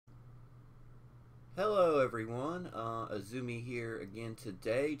Hello everyone, Azumi here again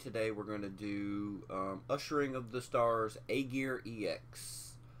today. Today we're going to do Ushering of the Stars Aegir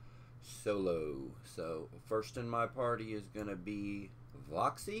EX solo. So first in my party is going to be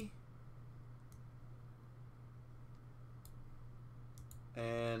Voxy.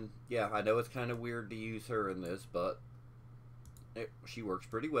 And yeah, I know it's kind of weird to use her in this, but she works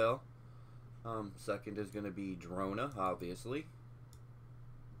pretty well. Second is going to be Drona, obviously,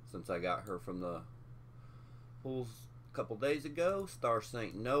 since I got her from the pulls a couple days ago. Star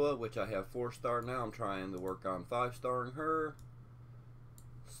Saint Noah, which I have 4-star now. I'm trying to work on 5-starring her.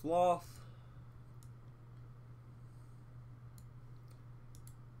 Sloth.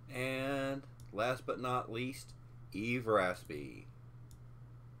 And last but not least, Eve Raspy.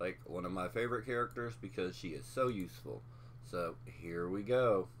 Like one of my favorite characters because she is so useful. So here we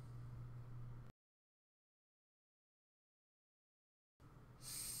go.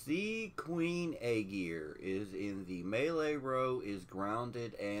 Sea Queen Aegir is in the melee row, is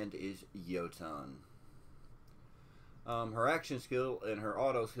grounded, and is Jotun. Her action skill and her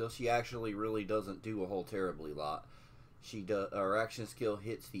auto skill, she actually really doesn't do a whole terribly lot. Her action skill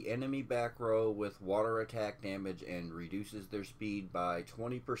hits the enemy back row with water attack damage and reduces their speed by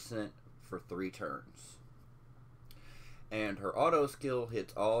 20% for 3 turns. And her auto skill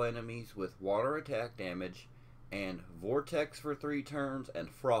hits all enemies with water attack damage and Vortex for 3 turns and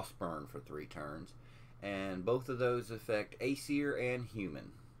Frostburn for 3 turns. And both of those affect Aegir and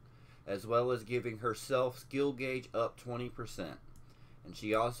Human, as well as giving herself skill gauge up 20%. And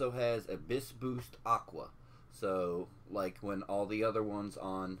she also has Abyss Boost Aqua. So, like when all the other ones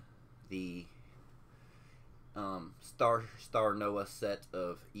on the Star Noah set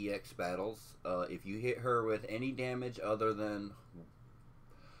of EX battles, if you hit her with any damage other than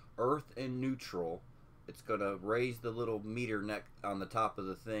Earth and Neutral, it's going to raise the little meter neck on the top of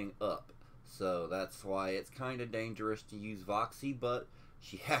the thing up. So that's why it's kind of dangerous to use Voxy, but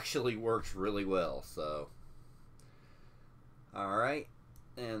she actually works really well. So, alright,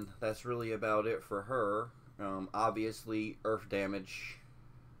 and that's really about it for her. Obviously, earth damage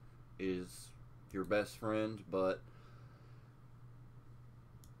is your best friend, but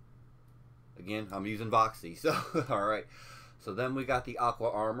again, I'm using Voxy, so alright. So then we got the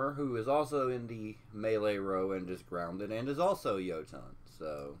Aqua Armor, who is also in the melee row and is grounded, and is also Jotun.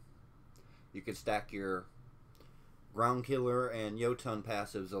 So you can stack your Ground Killer and Jotun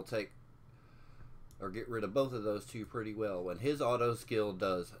passives. They'll take or get rid of both of those two pretty well. When his auto skill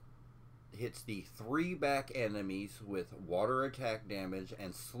hits the 3 back enemies with water attack damage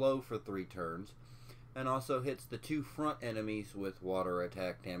and slow for 3 turns, and also hits the 2 front enemies with water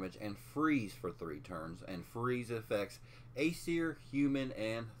attack damage and freeze for 3 turns, and freeze affects Aesir, Human,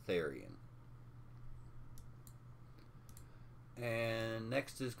 and Therian. And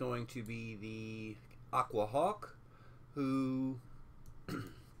next is going to be the Aqua Hawk, who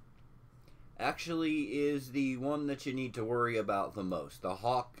actually is the one that you need to worry about the most. The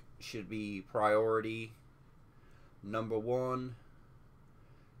Hawk should be priority number 1,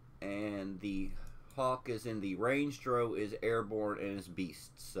 and the Hawk is in the ranged row, is airborne, and is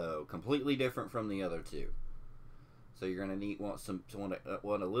beast. So completely different from the other two. So you're gonna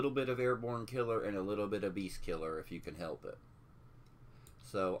want a little bit of airborne killer and a little bit of beast killer if you can help it.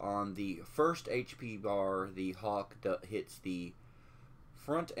 So on the first HP bar, the Hawk hits the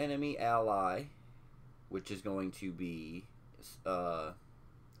front enemy ally, which is going to be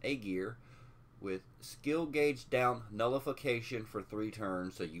Aegir, with skill gauge down nullification for 3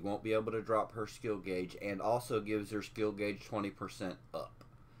 turns, so you won't be able to drop her skill gauge, and also gives her skill gauge 20% up.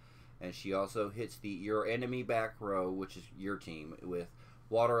 And she also hits your enemy back row, which is your team, with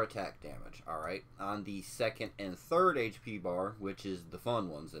water attack damage. Alright, on the second and third HP bar, which is the fun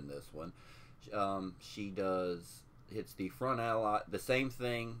ones in this one, she hits the front ally, the same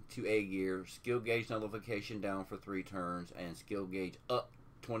thing to Aegir, skill gauge nullification down for 3 turns, and skill gauge up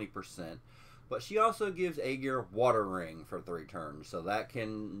 20%. But she also gives Aegir Water Ring for 3 turns, so that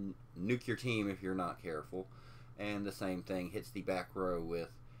can nuke your team if you're not careful. And the same thing, hits the back row with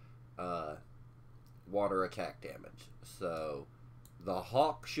water attack damage. So the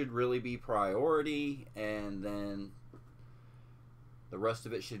Hawk should really be priority, and then the rest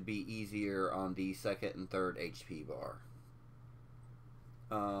of it should be easier on the second and third HP bar.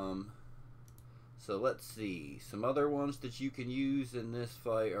 So let's see. Some other ones that you can use in this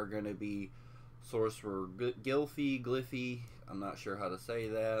fight are going to be Sorcerer Glyphy, I'm not sure how to say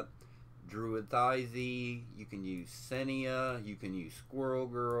that. Druid Thyzy, you can use Senia, you can use Squirrel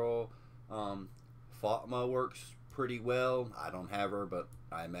Girl. Fatma works pretty well. I don't have her, but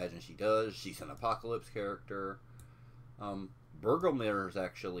I imagine she does. She's an Apocalypse character. Burgelmir is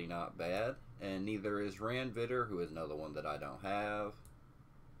actually not bad, and neither is Ranvitter, who is another one that I don't have.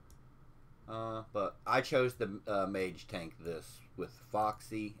 But I chose the mage tank this with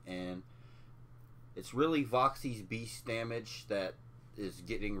Voxy, and it's really Voxy's beast damage that is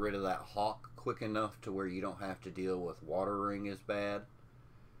getting rid of that hawk quick enough to where you don't have to deal with watering as bad.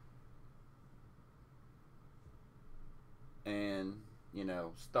 And, you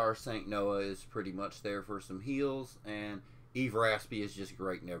know, Star Saint Noah is pretty much there for some heals, and Eve Raspy is just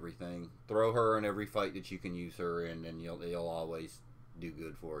great in everything. Throw her in every fight that you can use her in, and you'll always do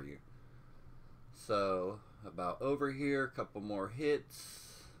good for you. So, about over here, a couple more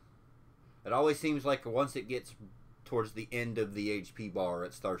hits. It always seems like once it gets towards the end of the HP bar,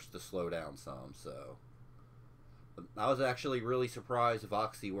 it starts to slow down some, so. I was actually really surprised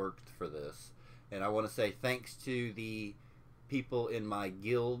Voxy worked for this. And I want to say thanks to the people in my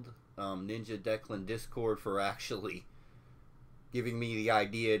guild, Ninja Declan Discord, for actually giving me the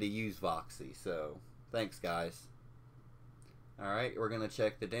idea to use Voxy. So, thanks, guys. Alright, we're going to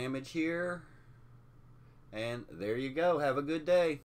check the damage here. And there you go. Have a good day.